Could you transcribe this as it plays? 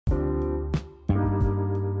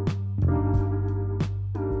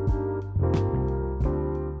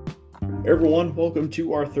Everyone, welcome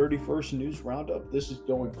to our 31st news roundup. This is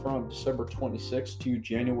going from December 26th to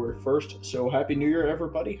January 1st. So, Happy New Year,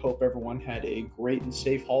 everybody. Hope everyone had a great and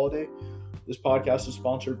safe holiday. This podcast is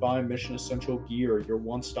sponsored by Mission Essential Gear, your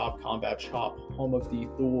one stop combat shop, home of the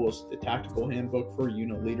Tools, the tactical handbook for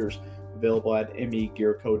unit leaders, available at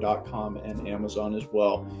megearco.com and Amazon as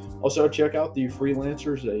well. Also, check out the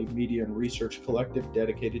Freelancers, a media and research collective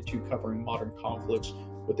dedicated to covering modern conflicts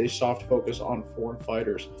with a soft focus on foreign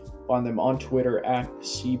fighters. Find them on Twitter at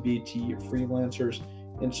CBT Freelancers,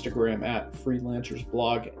 Instagram at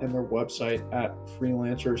FreelancersBlog, and their website at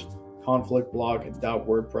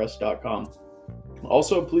freelancersconflictblog.wordpress.com.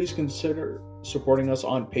 Also, please consider supporting us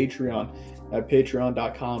on Patreon at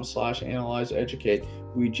patreon.com/analyzeeducate.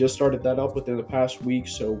 We just started that up within the past week,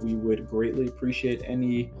 so we would greatly appreciate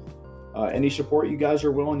any support you guys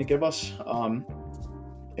are willing to give us.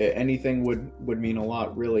 Anything would mean a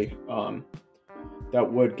lot, really. That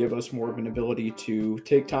would give us more of an ability to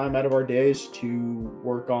take time out of our days to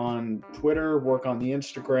work on Twitter, work on the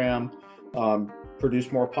Instagram, produce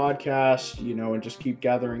more podcasts, and just keep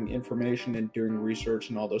gathering information and doing research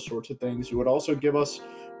and all those sorts of things. It would also give us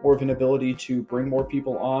more of an ability to bring more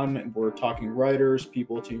people on. We're talking writers,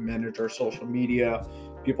 people to manage our social media,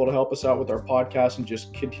 people to help us out with our podcast and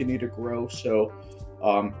just continue to grow. So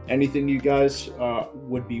anything you guys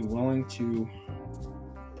would be willing to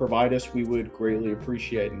provide us, we would greatly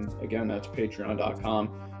appreciate. And again, that's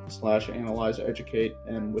patreon.com/analyzeeducate.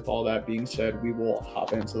 And with all that being said, we will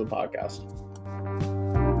hop into the podcast.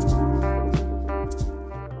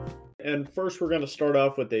 And first, we're going to start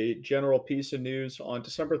off with a general piece of news. On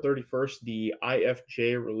December 31st, the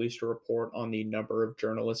IFJ released a report on the number of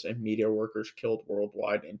journalists and media workers killed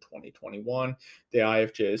worldwide in 2021. The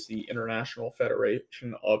IFJ is the International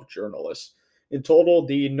Federation of Journalists. In total,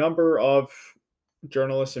 the number of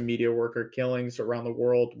journalists and media worker killings around the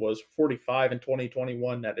world was 45 in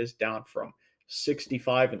 2021. That is down from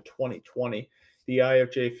 65 in 2020. The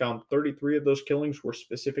IFJ found 33 of those killings were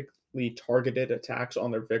specifically targeted attacks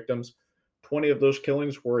on their victims. 20 of those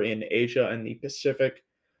killings were in Asia and the Pacific,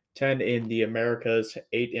 10 in the Americas,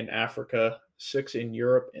 8 in Africa, 6 in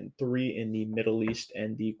Europe, and 3 in the Middle East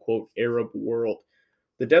and the, quote, Arab world.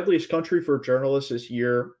 The deadliest country for journalists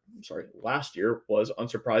last year was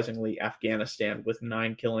unsurprisingly Afghanistan with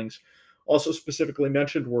 9 killings. Also specifically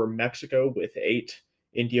mentioned were Mexico with 8,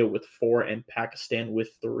 India with 4, and Pakistan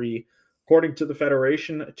with 3. According to the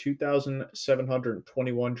Federation,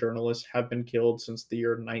 2,721 journalists have been killed since the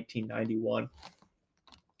year 1991.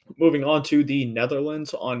 Moving on to the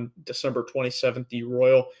Netherlands, on December 27th, the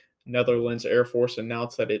Royal Netherlands Air Force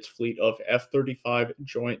announced that its fleet of F-35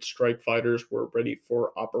 Joint Strike Fighters were ready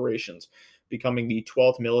for operations, becoming the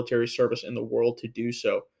 12th military service in the world to do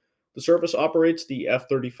so. The service operates the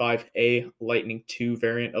F-35A Lightning II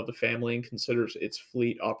variant of the family and considers its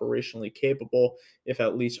fleet operationally capable if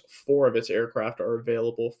at least 4 of its aircraft are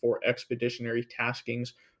available for expeditionary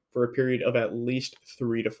taskings for a period of at least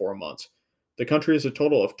 3 to 4 months. The country has a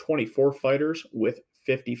total of 24 fighters with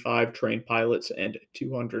 55 trained pilots and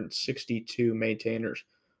 262 maintainers.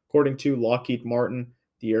 According to Lockheed Martin,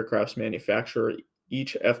 the aircraft's manufacturer,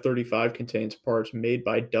 each F-35 contains parts made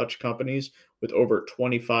by Dutch companies with over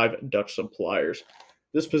 25 Dutch suppliers.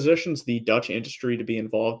 This positions the Dutch industry to be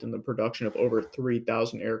involved in the production of over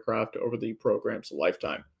 3,000 aircraft over the program's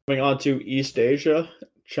lifetime. Moving on to East Asia,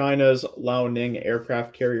 China's Liaoning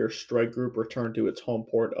aircraft carrier strike group returned to its home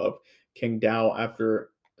port of Qingdao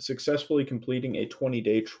after successfully completing a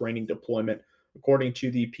 20-day training deployment, according to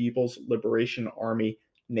the People's Liberation Army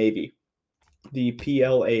Navy. The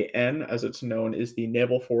PLAN, as it's known, is the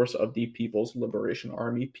naval force of the People's Liberation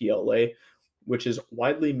Army, PLA, which is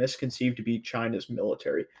widely misconceived to be China's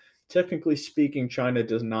military. Technically speaking, China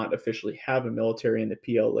does not officially have a military, and the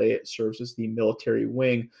PLA serves as the military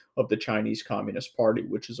wing of the Chinese Communist Party,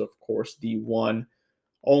 which is, of course, the one,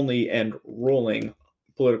 only, and ruling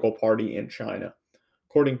political party in China.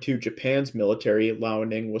 According to Japan's military,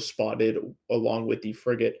 Liaoning was spotted along with the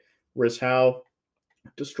frigate Rizhao,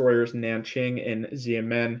 destroyers Nanqing and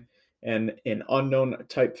Xiamen, and an unknown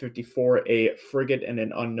Type 54, a frigate, and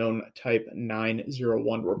an unknown Type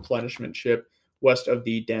 901 replenishment ship west of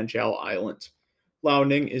the Danjiao Islands.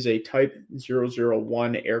 Liaoning is a Type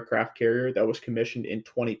 001 aircraft carrier that was commissioned in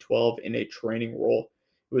 2012 in a training role.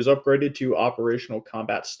 It was upgraded to operational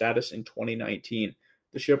combat status in 2019.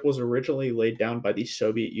 The ship was originally laid down by the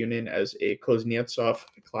Soviet Union as a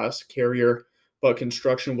Kuznetsov-class carrier, but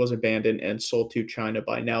construction was abandoned and sold to China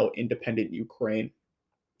by now independent Ukraine.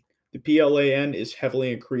 The PLAN is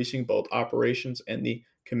heavily increasing both operations and the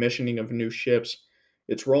commissioning of new ships.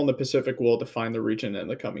 Its role in the Pacific will define the region in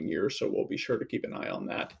the coming years, so we'll be sure to keep an eye on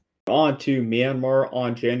that. On to Myanmar.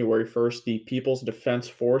 On January 1st, the People's Defense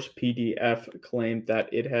Force (PDF) claimed that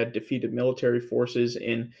it had defeated military forces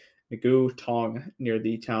in Ngu Tong near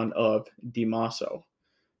the town of Dimaso,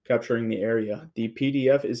 capturing the area. The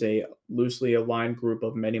PDF is a loosely aligned group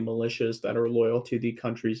of many militias that are loyal to the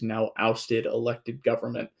country's now ousted elected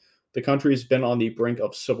government. The country has been on the brink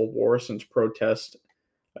of civil war since protests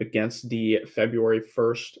against the February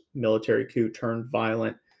 1st military coup turned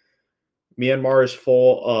violent. Myanmar is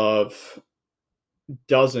full of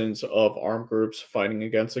dozens of armed groups fighting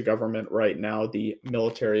against the government right now, the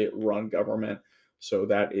military run government. So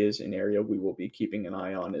that is an area we will be keeping an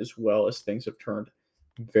eye on, as well as things have turned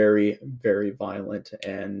very, very violent.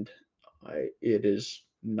 And it is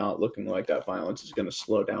not looking like that violence is going to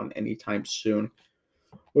slow down anytime soon.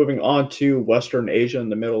 Moving on to Western Asia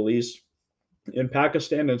and the Middle East. In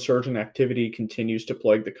Pakistan, insurgent activity continues to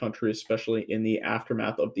plague the country, especially in the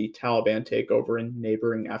aftermath of the Taliban takeover in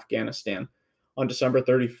neighboring Afghanistan. On December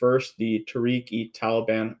 31st, the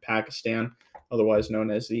Tehreek-e-Taliban Pakistan, otherwise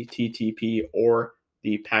known as the TTP or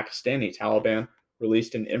the Pakistani Taliban,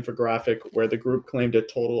 released an infographic where the group claimed a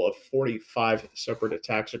total of 45 separate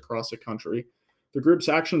attacks across the country. The group's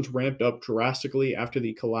actions ramped up drastically after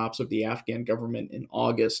the collapse of the Afghan government in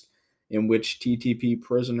August, in which TTP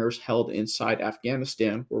prisoners held inside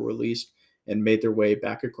Afghanistan were released and made their way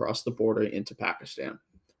back across the border into Pakistan.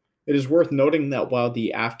 It is worth noting that while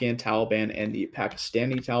the Afghan Taliban and the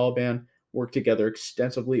Pakistani Taliban worked together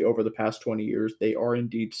extensively over the past 20 years, they are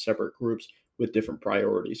indeed separate groups with different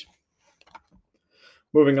priorities.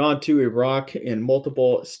 Moving on to Iraq, in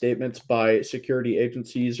multiple statements by security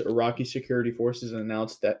agencies, Iraqi security forces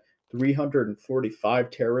announced that 345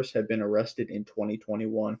 terrorists had been arrested in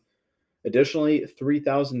 2021. Additionally,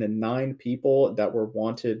 3,009 people that were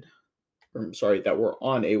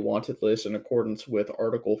on a wanted list in accordance with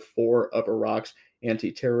Article 4 of Iraq's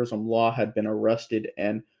anti-terrorism law had been arrested,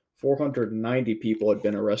 and 490 people had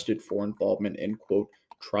been arrested for involvement in, quote,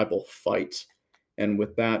 tribal fights. And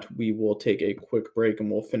with that, we will take a quick break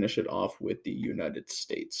and we'll finish it off with the United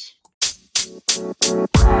States.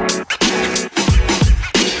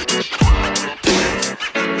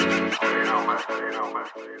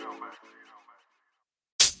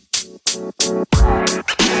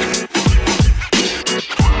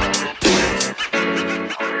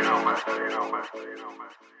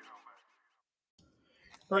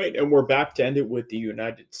 All right, and we're back to end it with the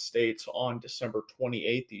United States. On December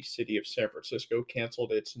 28th, the city of San Francisco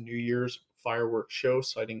canceled its New Year's fireworks show,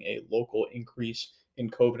 citing a local increase in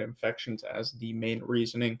COVID infections as the main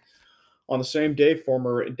reasoning. On the same day,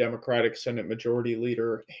 former Democratic Senate Majority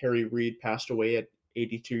Leader Harry Reid passed away at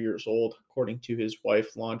 82 years old. According to his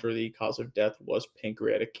wife, Londra, the cause of death was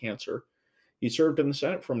pancreatic cancer. He served in the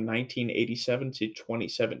Senate from 1987 to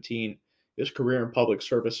 2017. His career in public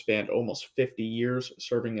service spanned almost 50 years,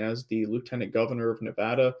 serving as the Lieutenant Governor of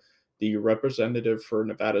Nevada, the representative for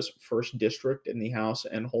Nevada's 1st District in the House,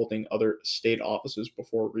 and holding other state offices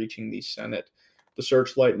before reaching the Senate. The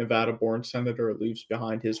Searchlight, Nevada-born senator leaves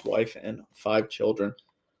behind his wife and 5 children.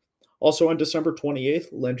 Also on December 28th,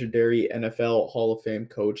 legendary NFL Hall of Fame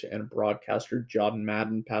coach and broadcaster John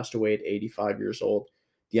Madden passed away at 85 years old.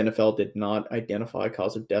 The NFL did not identify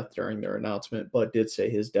cause of death during their announcement, but did say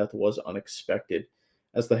his death was unexpected.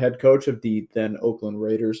 As the head coach of the then Oakland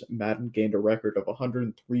Raiders, Madden gained a record of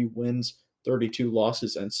 103 wins, 32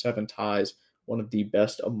 losses, and 7 ties, one of the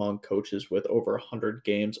best among coaches with over 100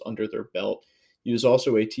 games under their belt. He was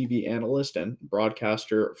also a TV analyst and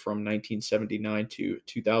broadcaster from 1979 to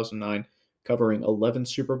 2009, covering 11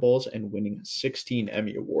 Super Bowls and winning 16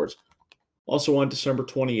 Emmy Awards. Also on December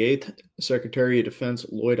 28th, Secretary of Defense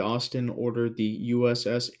Lloyd Austin ordered the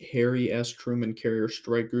USS Harry S. Truman Carrier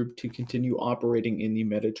Strike Group to continue operating in the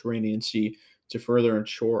Mediterranean Sea to further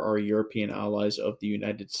ensure our European allies of the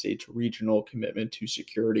United States' regional commitment to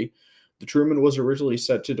security. The Truman was originally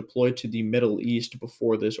set to deploy to the Middle East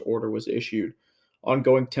before this order was issued.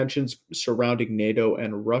 Ongoing tensions surrounding NATO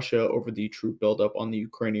and Russia over the troop buildup on the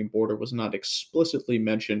Ukrainian border was not explicitly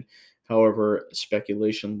mentioned. However,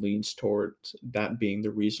 speculation leans towards that being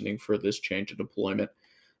the reasoning for this change of deployment.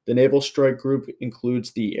 The Naval Strike Group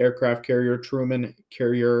includes the aircraft carrier Truman,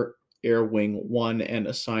 Carrier Air Wing 1, and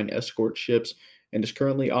assigned escort ships, and is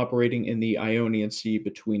currently operating in the Ionian Sea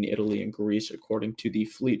between Italy and Greece, according to the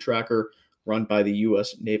fleet tracker run by the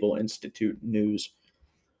U.S. Naval Institute News.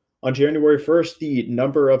 On January 1st, the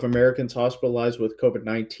number of Americans hospitalized with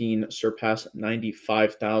COVID-19 surpassed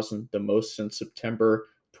 95,000, the most since September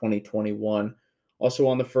 2021. Also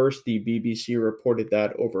on the 1st, the BBC reported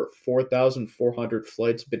that over 4,400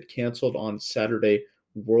 flights had been canceled on Saturday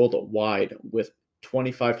worldwide, with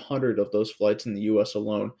 2,500 of those flights in the U.S.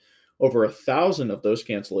 alone. Over 1,000 of those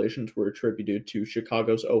cancellations were attributed to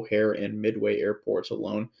Chicago's O'Hare and Midway airports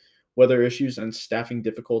alone. Weather issues and staffing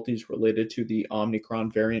difficulties related to the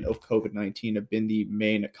Omicron variant of COVID 19 have been the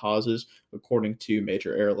main causes, according to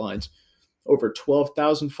major airlines. Over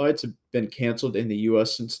 12,000 flights have been canceled in the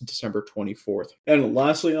U.S. since December 24th. And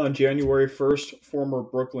lastly, on January 1st, former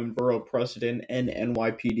Brooklyn Borough President and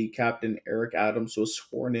NYPD Captain Eric Adams was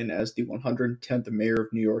sworn in as the 110th Mayor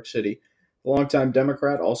of New York City. The longtime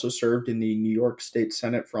Democrat also served in the New York State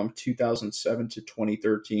Senate from 2007 to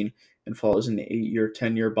 2013 and follows an 8-year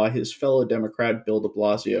tenure by his fellow Democrat Bill de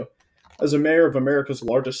Blasio. As a mayor of America's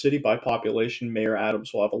largest city by population, Mayor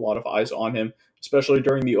Adams will have a lot of eyes on him, especially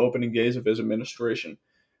during the opening days of his administration.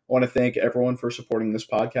 I want to thank everyone for supporting this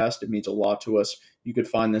podcast. It means a lot to us. You could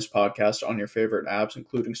find this podcast on your favorite apps,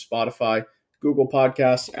 including Spotify, Google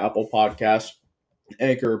Podcasts, Apple Podcasts,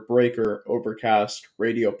 Anchor, Breaker, Overcast,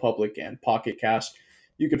 Radio Public, and Pocket Cast.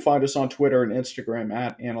 You can find us on Twitter and Instagram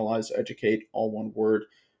at AnalyzeEducate, all one word.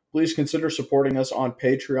 Please consider supporting us on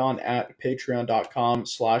Patreon at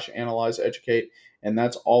patreon.com/AnalyzeEducate. And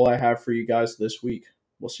that's all I have for you guys this week.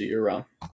 We'll see you around.